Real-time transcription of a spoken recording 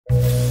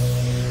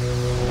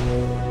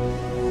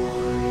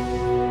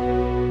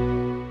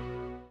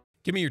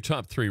Give me your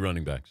top 3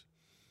 running backs.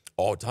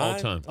 All time? All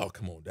time. Oh,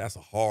 come on. That's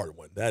a hard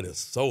one. That is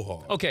so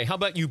hard. Okay, how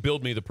about you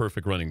build me the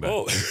perfect running back?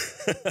 Oh,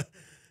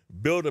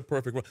 build a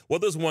perfect run. Well,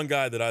 there's one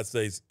guy that I'd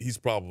say he's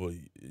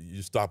probably,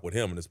 you stop with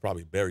him, and it's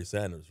probably Barry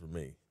Sanders for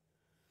me.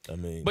 I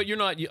mean. But you're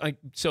not,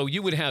 so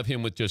you would have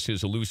him with just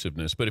his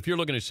elusiveness. But if you're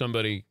looking at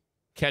somebody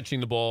catching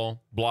the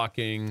ball,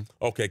 blocking.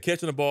 Okay,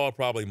 catching the ball,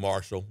 probably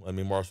Marshall. I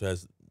mean, Marshall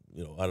has,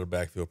 out of the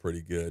backfield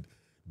pretty good.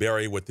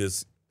 Barry with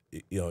his,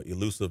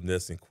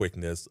 elusiveness and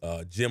quickness.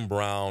 Jim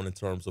Brown in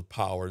terms of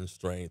power and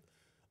strength.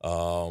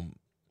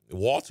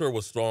 Walter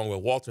was strong, but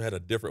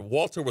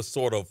Walter was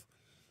sort of,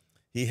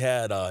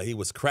 he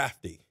was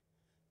crafty,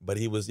 but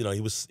he was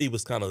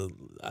kind of,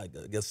 I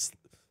guess,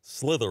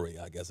 slithery,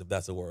 I guess, if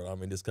that's a word. I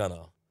mean, just kind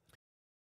of